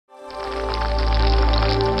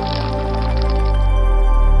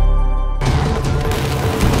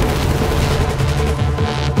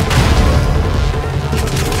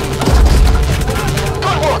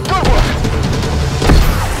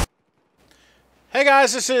Hey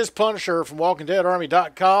guys, this is Punisher from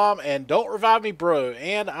WalkingDeadArmy.com, and Don't Revive Me Bro,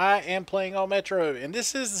 and I am playing on Metro, and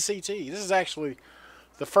this is the CTE. This is actually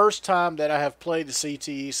the first time that I have played the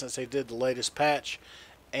CTE since they did the latest patch,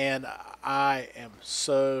 and I am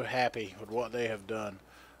so happy with what they have done.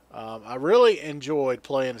 I really enjoyed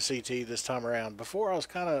playing the CTE this time around. Before I was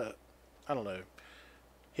kind of, I don't know,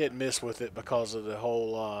 hit and miss with it because of the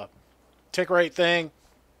whole tick rate thing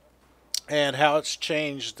and how it's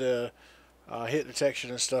changed the hit detection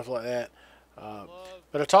and stuff like that.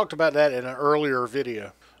 But I talked about that in an earlier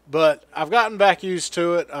video. But I've gotten back used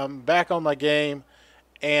to it. I'm back on my game,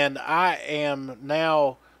 and I am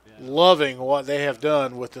now loving what they have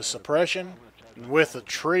done with the suppression, with the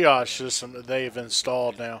triage system that they've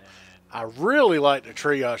installed now. I really like the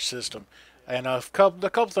triage system, and the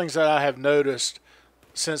couple things that I have noticed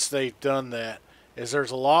since they've done that is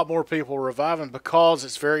there's a lot more people reviving because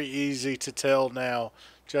it's very easy to tell now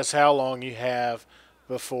just how long you have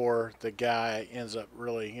before the guy ends up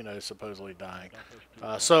really, supposedly dying.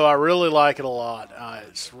 So I really like it a lot.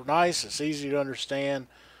 It's nice. It's easy to understand.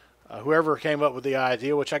 Whoever came up with the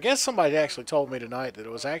idea, which I guess somebody actually told me tonight that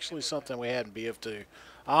it was actually something we had in BF2.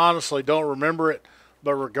 I honestly don't remember it,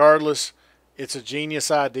 but regardless, it's a genius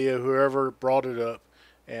idea, whoever brought it up.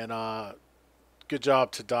 And good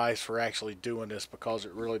job to DICE for actually doing this because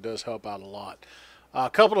it really does help out a lot. A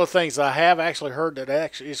couple of things I have actually heard that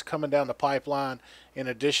actually is coming down the pipeline in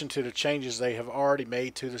addition to the changes they have already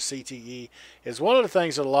made to the CTE is one of the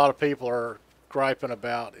things that a lot of people are griping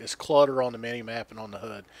about is clutter on the minimap and on the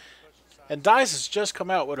HUD. And DICE has just come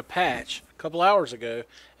out with a patch a couple hours ago,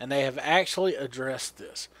 and they have actually addressed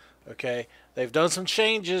this. Okay, they've done some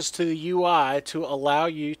changes to the UI to allow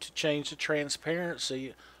you to change the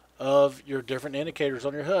transparency of your different indicators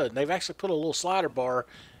on your HUD. And they've actually put a little slider bar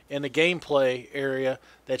in the gameplay area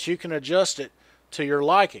that you can adjust it to your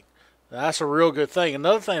liking. Now, that's a real good thing.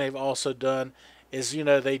 Another thing they've also done is,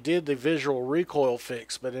 they did the visual recoil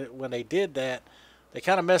fix, but when they did that, they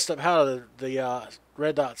kind of messed up how the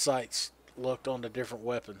red dot sights looked on the different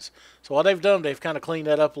weapons. So what they've done, they've kind of cleaned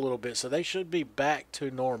that up a little bit, so they should be back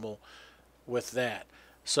to normal with that.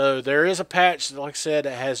 So there is a patch, like I said,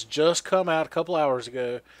 that has just come out a couple hours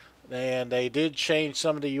ago, and they did change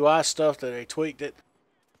some of the UI stuff, that they tweaked it.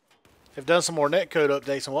 They've done some more netcode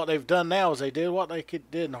updates, and what they've done now is they did what they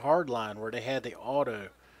did in Hardline, where they had the auto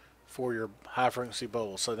for your high-frequency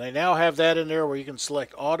bubble. So they now have that in there where you can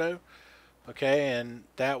select auto, okay, and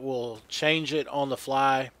that will change it on the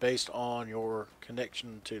fly based on your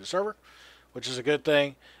connection to the server, which is a good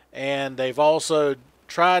thing. And they've also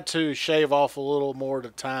tried to shave off a little more of the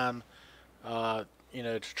time,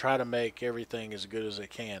 to try to make everything as good as they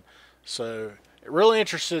can. So really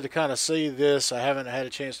interested to kind of see this. I haven't had a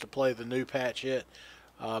chance to play the new patch yet,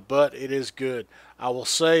 but it is good. I will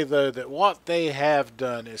say, though, that what they have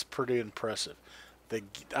done is pretty impressive.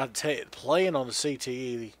 I tell you, playing on the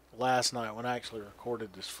CTE last night when I actually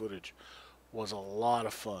recorded this footage was a lot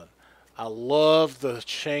of fun. I love the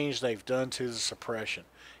change they've done to the suppression.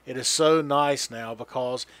 It is so nice now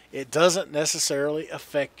because it doesn't necessarily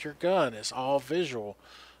affect your gun. It's all visual.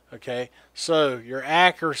 Okay, so your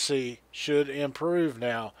accuracy should improve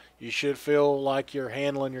now. You should feel like you're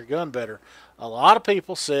handling your gun better. A lot of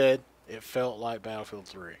people said it felt like Battlefield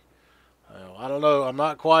 3. I don't know. I'm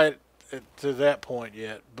not quite to that point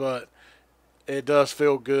yet, but it does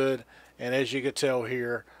feel good. And as you could tell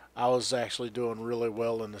here, I was actually doing really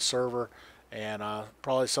well in the server, and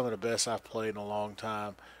probably some of the best I've played in a long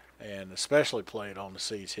time, and especially played on the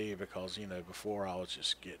CT because, before I was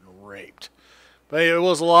just getting raped. But it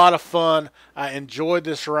was a lot of fun. I enjoyed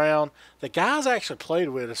this round. The guys I actually played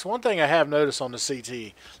with, it's one thing I have noticed on the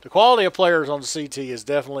CT. The quality of players on the CT is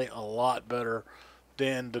definitely a lot better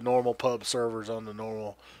than the normal pub servers on the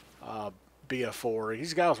normal BF4.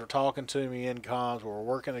 These guys were talking to me in comms. We were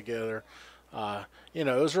working together. It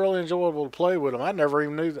was really enjoyable to play with them. I never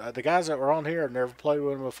even knew the guys that were on here. I'd never played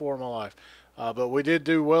with them before in my life. But we did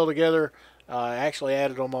do well together. I actually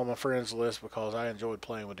added them on my friends list because I enjoyed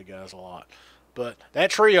playing with the guys a lot. But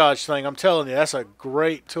that triage thing, I'm telling you, that's a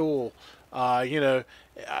great tool. A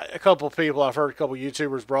couple of people, I've heard a couple of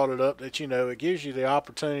YouTubers brought it up that, it gives you the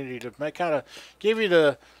opportunity to give you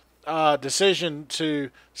the decision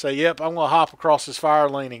to say, yep, I'm going to hop across this fire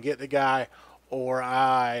lane and get the guy, or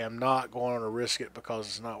I am not going to risk it because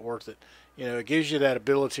it's not worth it. It gives you that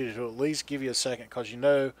ability to at least give you a second because you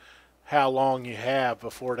know how long you have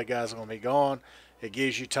before the guy's going to be gone. It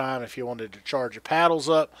gives you time if you wanted to charge your paddles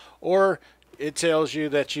up, or it tells you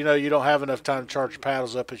that you don't have enough time to charge your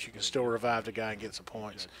paddles up, but you can still revive the guy and get some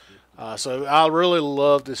points. So I really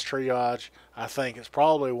love this triage. I think it's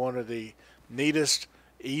probably one of the neatest,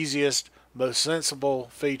 easiest, most sensible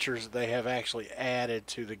features that they have actually added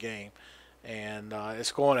to the game. And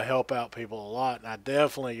it's going to help out people a lot. And I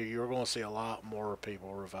definitely, you're going to see a lot more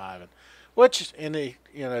people reviving, which in the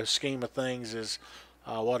scheme of things is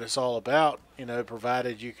what it's all about.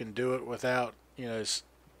 Provided you can do it without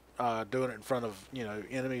doing it in front of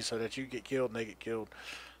enemies so that you get killed and they get killed.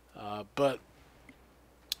 But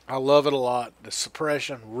I love it a lot. The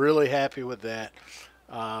suppression, really happy with that.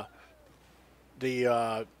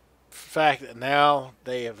 The fact that now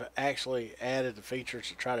they have actually added the features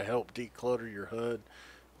to try to help declutter your HUD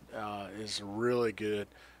is really good.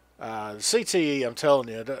 The CTE, I'm telling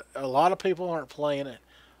you, a lot of people aren't playing it.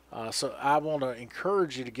 So I want to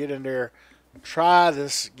encourage you to get in there, try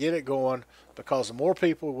this, get it going, because the more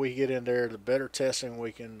people we get in there, the better testing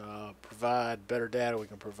we can provide, better data we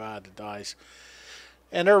can provide to DICE.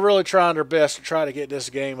 And they're really trying their best to try to get this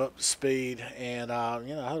game up to speed. And, I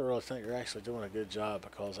really think they're actually doing a good job,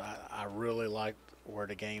 because I really like where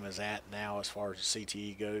the game is at now as far as the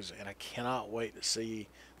CTE goes. And I cannot wait to see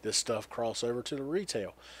this stuff cross over to the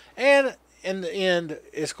retail. And in the end,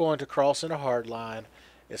 it's going to cross into Hardline.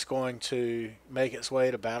 It's going to make its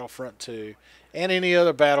way to Battlefront 2 and any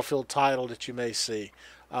other Battlefield title that you may see.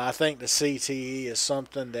 I think the CTE is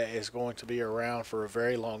something that is going to be around for a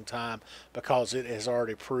very long time, because it has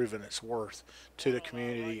already proven its worth to the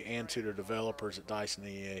community and to the developers at DICE and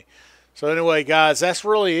EA. So anyway, guys, that's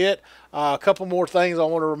really it. A couple more things I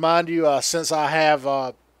want to remind you. Since I have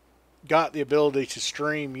got the ability to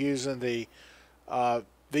stream using the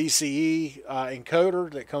VCE encoder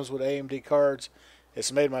that comes with AMD cards,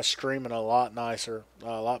 it's made my streaming a lot nicer,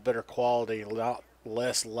 a lot better quality, a lot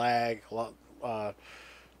less lag, a lot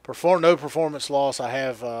no performance loss. I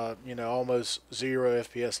have almost 0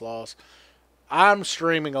 FPS loss. I'm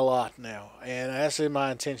streaming a lot now, and that's in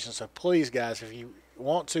my intention. So please, guys, if you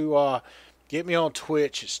want to get me on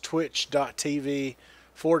Twitch, it's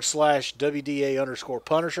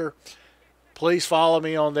twitch.tv/WDA_Punisher. Please follow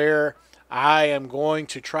me on there. I am going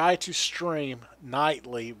to try to stream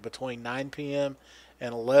nightly between 9 p.m.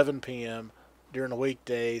 and 11 p.m. during the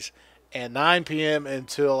weekdays, and 9 p.m.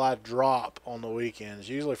 until I drop on the weekends.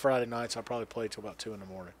 Usually Friday nights I probably play till about 2 in the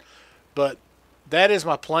morning. But that is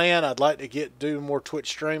my plan. I'd like to do more Twitch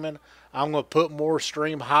streaming. I'm going to put more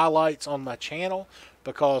stream highlights on my channel,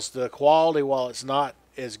 because the quality, while it's not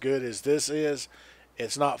as good as this is,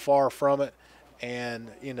 it's not far from it. And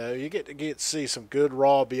you get to see some good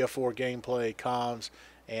raw BF4 gameplay, comms,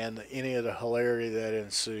 and any of the hilarity that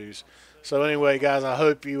ensues. So anyway, guys, I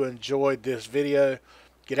hope you enjoyed this video.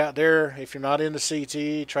 Get out there. If you're not into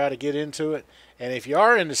CTE, try to get into it. And if you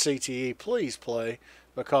are into CTE, please play,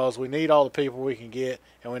 because we need all the people we can get,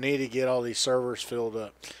 and we need to get all these servers filled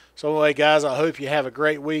up. So anyway, guys, I hope you have a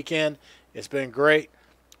great weekend. It's been great.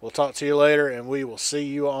 We'll talk to you later, and we will see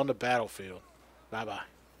you on the battlefield. Bye-bye.